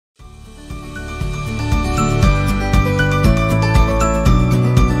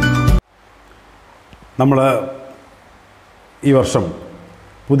നമ്മൾ ഈ വർഷം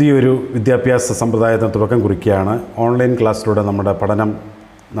പുതിയൊരു വിദ്യാഭ്യാസ സമ്പ്രദായത്തിന് തുടക്കം കുറിക്കുകയാണ്. ഓൺലൈൻ ക്ലാസ്സിലൂടെ നമ്മുടെ പഠനം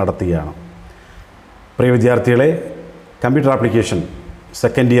നടത്തുകയാണ്. പ്രിയ വിദ്യാർത്ഥികളെ, കമ്പ്യൂട്ടർ ആപ്ലിക്കേഷൻ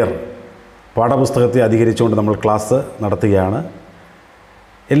സെക്കൻഡ് ഇയർ പാഠപുസ്തകത്തെ അധികരിച്ചുകൊണ്ട് നമ്മൾ ക്ലാസ് നടത്തുകയാണ്.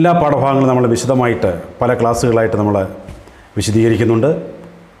 എല്ലാ പാഠഭാഗങ്ങളും നമ്മൾ വിശദമായിട്ട് പല ക്ലാസ്സുകളായിട്ട് നമ്മൾ വിശദീകരിക്കുന്നുണ്ട്.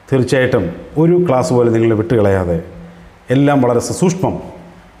 തീർച്ചയായിട്ടും ഒരു ക്ലാസ് പോലും നിങ്ങൾ വിട്ടുകളയാതെ എല്ലാം വളരെ സസൂക്ഷ്മം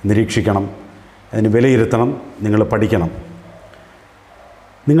നിരീക്ഷിക്കണം, അതിന് വിലയിരുത്തണം, നിങ്ങൾ പഠിക്കണം.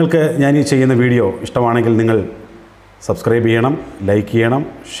 നിങ്ങൾക്ക് ഞാൻ ഈ ചെയ്യുന്ന വീഡിയോ ഇഷ്ടമാണെങ്കിൽ നിങ്ങൾ സബ്സ്ക്രൈബ് ചെയ്യണം, ലൈക്ക് ചെയ്യണം,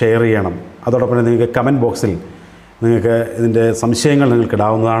 ഷെയർ ചെയ്യണം. അതോടൊപ്പം നിങ്ങൾക്ക് കമൻറ്റ് ബോക്സിൽ നിങ്ങൾക്ക് ഇതിൻ്റെ സംശയങ്ങൾ നിങ്ങൾക്ക്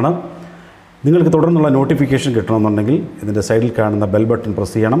ഇടാവുന്നതാണ്. നിങ്ങൾക്ക് തുടർന്നുള്ള നോട്ടിഫിക്കേഷൻ കിട്ടണമെന്നുണ്ടെങ്കിൽ ഇതിൻ്റെ സൈഡിൽ കാണുന്ന ബെൽ ബട്ടൺ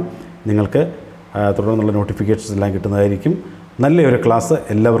പ്രസ് ചെയ്യണം. നിങ്ങൾക്ക് തുടർന്നുള്ള നോട്ടിഫിക്കേഷൻസ് എല്ലാം കിട്ടുന്നതായിരിക്കും. നല്ലൊരു ക്ലാസ്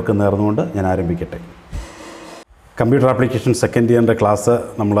എല്ലാവർക്കും നേർന്നുകൊണ്ട് ഞാൻ ആരംഭിക്കട്ടെ. കമ്പ്യൂട്ടർ ആപ്ലിക്കേഷൻ സെക്കൻഡ് ഇയറിൻ്റെ ക്ലാസ്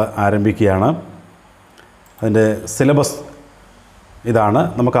നമ്മൾ ആരംഭിക്കുകയാണ്. അതിൻ്റെ സിലബസ് ഇതാണ്.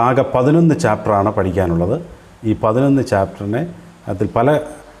 നമുക്ക് ആകെ 11 ചാപ്റ്ററാണ് പഠിക്കാനുള്ളത്. ഈ 11 ചാപ്റ്ററിനെ അതിൽ പല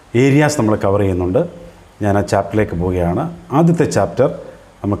ഏരിയാസ് നമ്മൾ കവർ ചെയ്യുന്നുണ്ട്. ഞാൻ ആ ചാപ്റ്ററിലേക്ക് പോവുകയാണ്. ആദ്യത്തെ ചാപ്റ്റർ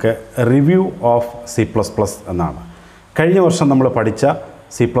നമുക്ക് റിവ്യൂ ഓഫ് C++ എന്നാണ്. കഴിഞ്ഞ വർഷം നമ്മൾ പഠിച്ച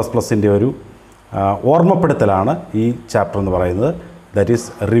C++ൻ്റെ ഒരു ഓർമ്മപ്പെടുത്തലാണ് ഈ ചാപ്റ്റർ എന്ന് പറയുന്നത്. That is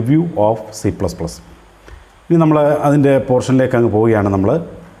review of C++. ഇനി നമ്മൾ അതിൻ്റെ പോർഷനിലേക്ക് അങ്ങ് പോവുകയാണ്. നമ്മൾ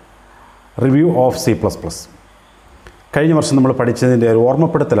റിവ്യൂ ഓഫ് C++. കഴിഞ്ഞ വർഷം നമ്മൾ പഠിച്ചതിൻ്റെ ഒരു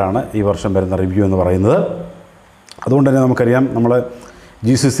ഓർമ്മപ്പെടുത്തലാണ് ഈ വർഷം വരുന്ന റിവ്യൂ എന്ന് പറയുന്നത്. അതുകൊണ്ട് തന്നെ നമുക്കറിയാം, നമ്മൾ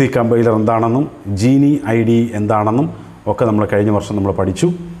GCC കമ്പൈലർ എന്താണെന്നും ജീനി ID എന്താണെന്നും ഒക്കെ നമ്മൾ കഴിഞ്ഞ വർഷം നമ്മൾ പഠിച്ചു.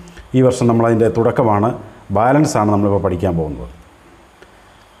 ഈ വർഷം നമ്മളതിൻ്റെ തുടക്കമാണ്, ബാലൻസാണ് നമ്മളിപ്പോൾ പഠിക്കാൻ പോകുന്നത്.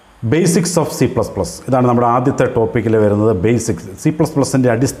 Basics of C++. ഇതാണ് നമ്മുടെ ആദ്യത്തെ ടോപ്പിക്കിൽ വരുന്നത്. ബേസിക്സ്,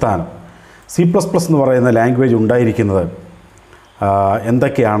 C++ൻ്റെ അടിസ്ഥാനം. C++ എന്ന് പറയുന്ന ലാംഗ്വേജ് ഉണ്ടായിരിക്കുന്നത്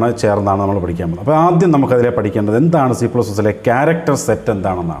എന്തൊക്കെയാണ് ചേർന്നാണ് നമ്മൾ പഠിക്കാൻ പോകുന്നത്. അപ്പോൾ ആദ്യം നമുക്കതിലെ പഠിക്കേണ്ടത് എന്താണ് C++ലെ ക്യാരക്ടർ സെറ്റ്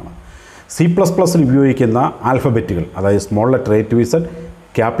എന്താണെന്നാണ്. C++ൽ ഉപയോഗിക്കുന്ന ആൽഫബറ്റുകൾ, അതായത് small letter A to Z,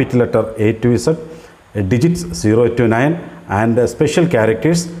 capital letter A to Z, digits 0 to 9 and special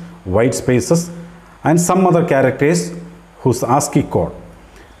characters, white spaces and some other characters whose ASCII code.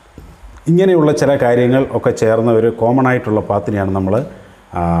 ഇങ്ങനെയുള്ള ചില കാര്യങ്ങൾ ഒക്കെ ചേർന്ന ഒരു കോമൺ ആയിട്ടുള്ള പാത്തിനെയാണ് നമ്മൾ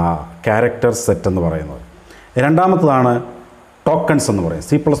ക്യാരക്ടർ സെറ്റ് എന്ന് പറയുന്നത്. രണ്ടാമത്തതാണ് ടോക്കൺസ് എന്ന് പറയും.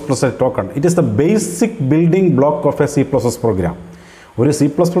 C++ token. It is the basic building block of A C++ programme. ഒരു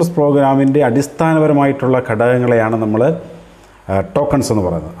C++ പ്രോഗ്രാമിൻ്റെ അടിസ്ഥാനപരമായിട്ടുള്ള ഘടകങ്ങളെയാണ് നമ്മൾ ടോക്കൺസ് എന്ന്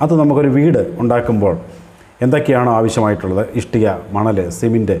പറയുന്നത്. അത് നമുക്കൊരു വീട് ഉണ്ടാക്കുമ്പോൾ എന്തൊക്കെയാണോ ആവശ്യമായിട്ടുള്ളത്, ഇഷ്ടിക, മണൽ,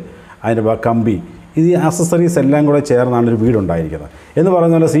 സിമെൻറ്റ്, അതിൻ്റെ കമ്പി, ഇത് ഈ ആക്സസറീസ് എല്ലാം കൂടെ ചേർന്നാണ് ഒരു വീടുണ്ടായിരിക്കുന്നത്. എന്ന്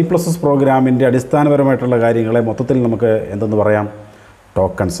പറയുന്ന പോലെ C++ പ്രോഗ്രാമിൻ്റെ അടിസ്ഥാനപരമായിട്ടുള്ള കാര്യങ്ങളെ മൊത്തത്തിൽ നമുക്ക് എന്തെന്ന് പറയാം?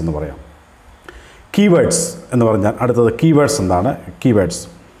 ടോക്കൺസ് എന്ന് പറയാം. കീവേഡ്സ് എന്ന് പറഞ്ഞാൽ അടുത്തത് കീവേഡ്സ് എന്താണ്?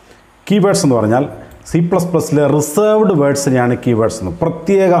 കീവേഡ്സ് എന്ന് പറഞ്ഞാൽ C++ലെ റിസർവ്ഡ് വേർഡ്സിനെയാണ് കീവേഡ്സ് എന്ന്.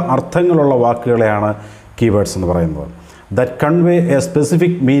 പ്രത്യേക അർത്ഥങ്ങളുള്ള വാക്കുകളെയാണ് കീവേഡ്സ് എന്ന് പറയുന്നത്. That convey A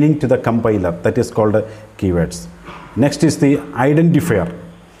specific meaning to the compiler, that is called keywords. Next is the identifier.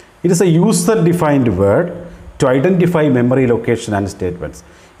 It is A user defined word to identify memory location and statements.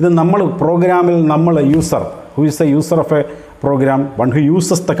 ഇത് നമ്മൾ പ്രോഗ്രാമിൽ നമ്മൾ user, who is A user of A program, one who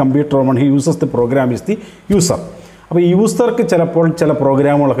uses the computer, one who uses the program is the user. അപ്പോൾ ഈ യൂസർക്ക് ചിലപ്പോൾ ചില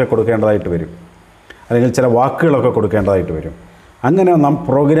പ്രോഗ്രാമുകളൊക്കെ കൊടുക്കേണ്ടതായിട്ട് വരും, അല്ലെങ്കിൽ ചില വാക്കുകളൊക്കെ കൊടുക്കേണ്ടതായിട്ട് വരും. അങ്ങനെ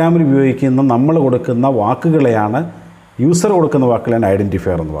പ്രോഗ്രാമിൽ ഉപയോഗിക്കുന്ന നമ്മൾ കൊടുക്കുന്ന വാക്കുകളെയാണ്, യൂസർ കൊടുക്കുന്ന വാക്കുകളാണ്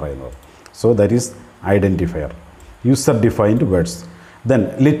ഐഡൻറ്റിഫയർ എന്ന് പറയുന്നത്. So that is identifier, user defined words. Then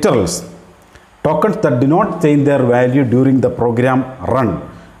literals, tokens that do not change there value during the program run.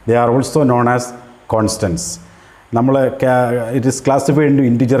 They are also known as constants. നമ്മൾ it is classified into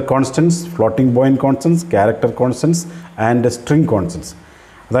integer constants, floating point constants, character constants and string constants.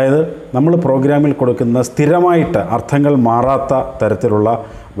 അതായത് നമ്മൾ പ്രോഗ്രാമിൽ കൊടുക്കുന്ന സ്ഥിരമായിട്ട് അർത്ഥങ്ങൾ മാറാത്ത തരത്തിലുള്ള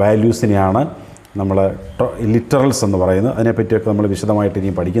വാല്യൂസിനെയാണ് നമ്മൾ ലിറ്ററൽസ് എന്ന് പറയുന്നത്. അതിനെപ്പറ്റിയൊക്കെ നമ്മൾ വിശദമായിട്ട്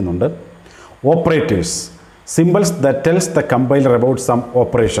ഇനിയും പഠിക്കുന്നുണ്ട്. Operators, symbols that tells the compiler about some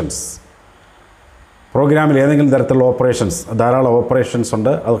operations. പ്രോഗ്രാമിൽ ഏതെങ്കിലും തരത്തിലുള്ള ഓപ്പറേഷൻസ്, ധാരാളം ഓപ്പറേഷൻസ്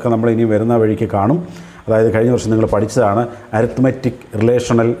ഉണ്ട്, അതൊക്കെ നമ്മൾ ഇനി വരുന്ന വഴിക്ക് കാണും. അതായത് കഴിഞ്ഞ വർഷം നിങ്ങൾ പഠിച്ചതാണ് arithmetic,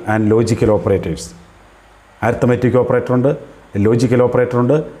 relational and logical operators. Arithmetic operator ഉണ്ട്, ലോജിക്കൽ ഓപ്പറേറ്റർ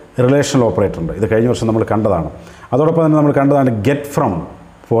ഉണ്ട്, റിലേഷണൽ ഓപ്പറേറ്റർ ഉണ്ട്. ഇത് കഴിഞ്ഞ വർഷം നമ്മൾ കണ്ടതാണ്. അതോടൊപ്പം തന്നെ നമ്മൾ കണ്ടതാണ് get from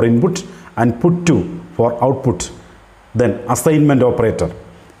four input and put to four output. Then assignment operator.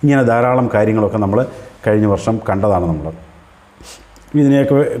 ഇങ്ങനെ ധാരാളം കാര്യങ്ങളൊക്കെ നമ്മൾ കഴിഞ്ഞ വർഷം കണ്ടതാണ്. നമ്മൾ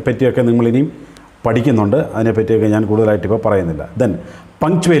ഇതിനെയൊക്കെ പറ്റിയൊക്കെ നിങ്ങളിനിയും പഠിക്കുന്നുണ്ട്. അതിനെപ്പറ്റിയൊക്കെ ഞാൻ കൂടുതലായിട്ട് ഇപ്പോൾ പറയുന്നില്ല. Then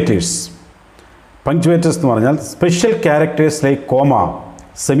punctuators. പങ്ക്ച്വേറ്റേഴ്സ് എന്ന് പറഞ്ഞാൽ special characters like comma,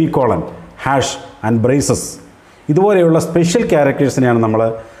 semicolon, hash and braces. ഇതുപോലെയുള്ള സ്പെഷ്യൽ ക്യാരക്ടേഴ്സിനെയാണ് നമ്മൾ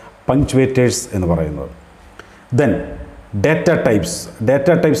പങ്ക്ച്വേറ്റേഴ്സ് എന്ന് പറയുന്നത്. ദെൻ ഡാറ്റ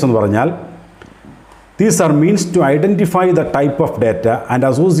ടൈപ്സ് എന്ന് പറഞ്ഞാൽ these are means to identify the type of data and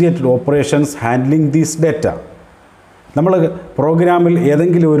associated operations handling these data. നമ്മൾ പ്രോഗ്രാമിൽ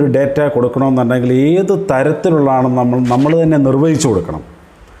ഏതെങ്കിലും ഒരു ഡാറ്റ കൊടുക്കണമെന്നുണ്ടെങ്കിൽ ഏത് തരത്തിലുള്ളതാണെന്ന് നമ്മൾ തന്നെ നിർവചിച്ചു കൊടുക്കണം.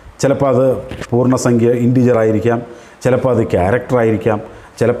 ചിലപ്പോൾ അത് പൂർണ്ണസംഖ്യ ഇൻറ്റിജർ ആയിരിക്കാം, ചിലപ്പോൾ അത് ക്യാരക്ടർ ആയിരിക്കാം,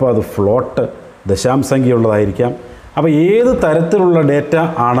 ചിലപ്പോൾ അത് ഫ്ലോട്ട് ദശാംശസംഖ്യയുള്ളതായിരിക്കാം. അപ്പോൾ ഏത് തരത്തിലുള്ള ഡാറ്റ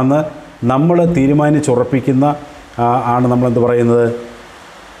ആണെന്ന് നമ്മൾ തീരുമാനിച്ചുറപ്പിക്കുന്ന ആണ് നമ്മളെന്ത് പറയുന്നത്,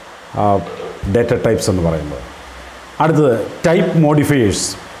 ഡാറ്റ ടൈപ്സ് എന്ന് പറയുന്നത്. അടുത്തത് ടൈപ്പ് മോഡിഫയേഴ്സ്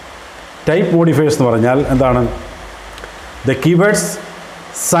എന്ന് പറഞ്ഞാൽ എന്താണ്? The keywords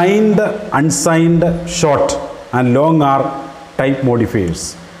signed, unsigned, short and long are type modifiers.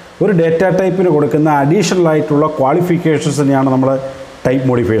 ഒരു ഡാറ്റ ടൈപ്പിന് കൊടുക്കുന്ന അഡീഷണൽ ആയിട്ടുള്ള ക്വാളിഫിക്കേഷൻസിനെയാണ് നമ്മൾ ടൈപ്പ്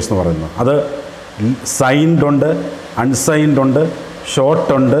മോഡിഫയേഴ്സ് എന്ന് പറയുന്നത്. അത് സൈൻഡ് ഉണ്ട്, അൺസൈൻഡ് ഉണ്ട്,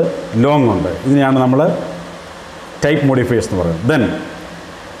 ഷോർട്ട് ഉണ്ട്, ലോങ് ഉണ്ട്. ഇതിനെയാണ് നമ്മൾ ടൈപ്പ് മോഡിഫയേഴ്സ് എന്ന് പറയുന്നത്. Then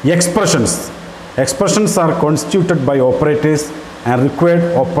expressions are constituted by operators and required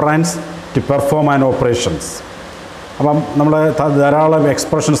operands to perform an operations. അപ്പം നമ്മൾ ധാരാളം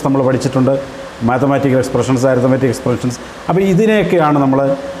എക്സ്പ്രഷൻസ് നമ്മൾ പഠിച്ചിട്ടുണ്ട്, മാത്തമാറ്റിക്കൽ എക്സ്പ്രഷൻസ്, അരിത്തമാറ്റിക് എക്സ്പ്രഷൻസ്. അപ്പോൾ ഇതിനെയൊക്കെയാണ് നമ്മൾ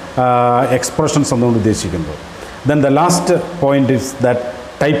എക്സ്പ്രഷൻസ് എന്നുകൊണ്ട് ഉദ്ദേശിക്കുന്നത്. Then the last point is that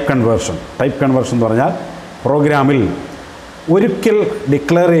type conversion എന്ന് പറഞ്ഞാൽ പ്രോഗ്രാമിൽ ഒരിക്കൽ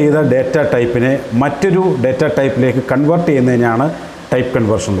ഡിക്ലെയർ ചെയ്ത ഡാറ്റ ടൈപ്പിനെ മറ്റൊരു ഡാറ്റ ടൈപ്പിലേക്ക് കൺവേർട്ട് ചെയ്യുന്നതിനാണ് ടൈപ്പ്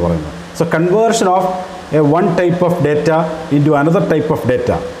കൺവേർഷൻ എന്ന് പറയുന്നത്. So conversion of one type of data into another type of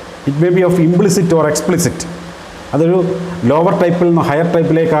data. It may be of implicit or explicit. അതൊരു ലോവർ ടൈപ്പിൽ നിന്ന് ഹയർ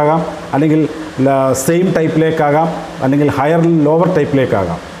ടൈപ്പിലേക്കാകാം, അല്ലെങ്കിൽ സെയിം ടൈപ്പിലേക്കാകാം, അല്ലെങ്കിൽ ഹയർ ലോവർ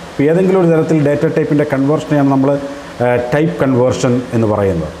ടൈപ്പിലേക്കാകാം. അപ്പോൾ ഏതെങ്കിലും ഒരു തരത്തിൽ ഡാറ്റ ടൈപ്പിൻ്റെ കൺവേർഷനെയാണ് നമ്മൾ ടൈപ്പ് കൺവേർഷൻ എന്ന്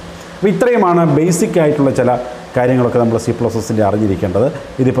പറയുന്നത്. അപ്പോൾ ഇത്രയുമാണ് ബേസിക് ആയിട്ടുള്ള ചില കാര്യങ്ങളൊക്കെ നമ്മൾ C++ൻ്റെ അറിഞ്ഞിരിക്കേണ്ടത്.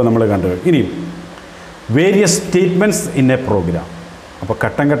 ഇതിപ്പോൾ നമ്മൾ കണ്ടു. ഇനി various statements in A programme. അപ്പോൾ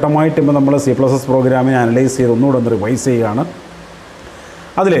ഘട്ടം ഘട്ടമായിട്ട് ഇപ്പോൾ നമ്മൾ C++ പ്രോഗ്രാമിനെ അനലൈസ് ചെയ്ത് ഒന്നുകൂടെ ഒന്ന് റിവൈസ് ചെയ്യുകയാണ്.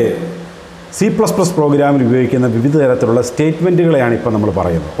 അതിൽ C++ പ്രോഗ്രാമിൽ ഉപയോഗിക്കുന്ന വിവിധ തരത്തിലുള്ള സ്റ്റേറ്റ്മെൻറ്റുകളെയാണ് ഇപ്പോൾ നമ്മൾ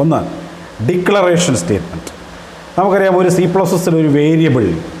പറയുന്നത്. ഒന്ന് ഡിക്ലറേഷൻ സ്റ്റേറ്റ്മെൻറ്റ്. നമുക്കറിയാം ഒരു C++ൽ ഒരു വേരിയബിൾ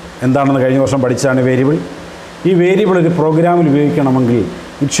എന്താണെന്ന് കഴിഞ്ഞ വർഷം പഠിച്ചാണ് വേരിയബിൾ. ഈ വേരിയബിൾ ഒരു പ്രോഗ്രാമിൽ ഉപയോഗിക്കണമെങ്കിൽ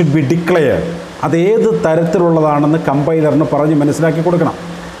ഇറ്റ് ഷുഡ് ബി ഡിക്ലെയർഡ്. അത് ഏത് തരത്തിലുള്ളതാണെന്ന് കമ്പൈലറിന് പറഞ്ഞ് മനസ്സിലാക്കി കൊടുക്കണം.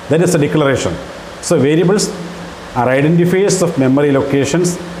 That is A declaration. So variables are identifiers of memory locations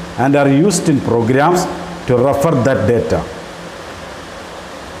and are used in programs to refer that data.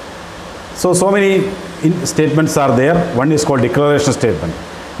 So many statements are there. One is called declaration statement.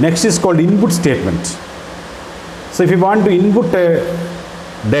 Next is called input statement. So if you want to input a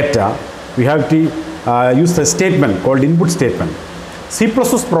data, we have to use a statement called input statement. C++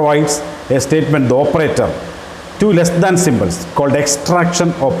 provides a statement, the operator, two less than symbols called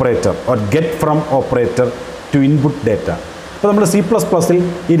extraction operator or get from operator to input data. അപ്പോൾ നമ്മൾ C++ൽ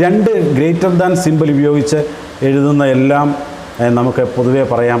ഈ രണ്ട് greater than simple ഉപയോഗിച്ച് എഴുതുന്ന എല്ലാം നമുക്ക് പൊതുവേ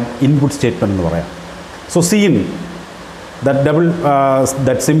പറയാം ഇൻപുട്ട് സ്റ്റേറ്റ്മെൻറ്റ് എന്ന് പറയാം. So scene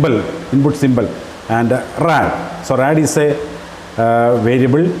that symbol, input symbol, and rad. So rad is a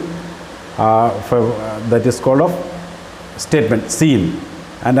variable that is called of statement seen,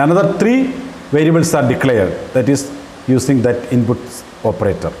 and another three variables are declared, that is using that input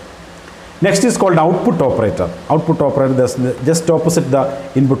operator. Next is called output operator. Output operator, just opposite the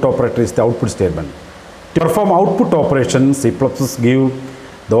input operator is the output statement. To perform output operations, C++ give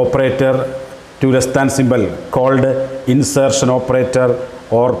the operator to less than symbol called insertion operator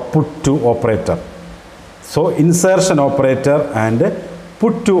or put to operator. So insertion operator and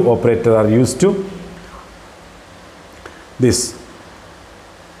put to operator are used to this.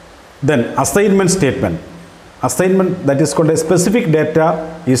 Then assignment statement. Assignment, that is called a specific data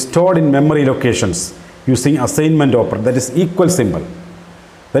is stored in memory locations using assignment operator, that is equal symbol.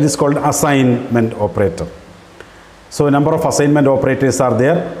 That is called assignment operator. So a number of assignment operators are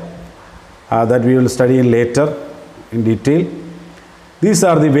there that we will study later in detail. These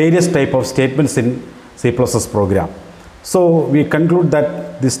are the various type of statements in C++ program. So we conclude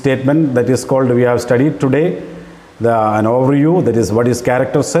that this statement that is called, we have studied today an overview, that is what is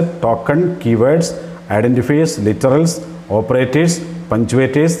character set, token, keywords, identifiers, literals, operators,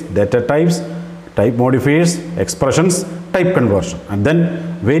 punctuators, data types, type modifiers, expressions, type conversion, and then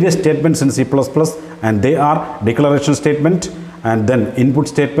various statements in C++, and they are declaration statement, and then input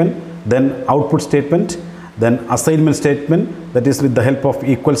statement, then output statement, then assignment statement, that is with the help of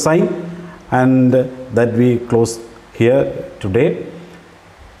equal sign, and that we close here today.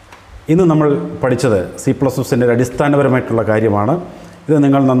 ഇന്ന് നമ്മൾ പഠിച്ചത് C++ൻ്റെ അടിസ്ഥാനപരമായിട്ടുള്ള കാര്യമാണ്. ഇത്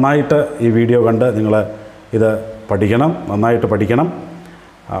നിങ്ങൾ നന്നായിട്ട് ഈ video കണ്ട് നിങ്ങൾ ഇത് പഠിക്കണം, നന്നായിട്ട് പഠിക്കണം.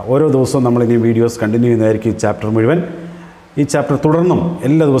 ഓരോ ദിവസവും നമ്മളിനി വീഡിയോസ് കണ്ടിന്യൂ ചെയ്യുന്നതായിരിക്കും ഈ ചാപ്റ്റർ മുഴുവൻ. ഈ ചാപ്റ്റർ തുടർന്നും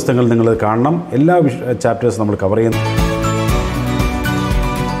എല്ലാ ദിവസങ്ങളിലും നിങ്ങൾ കാണണം. എല്ലാ ചാപ്റ്റേഴ്സ് നമ്മൾ കവർ ചെയ്യുന്നു.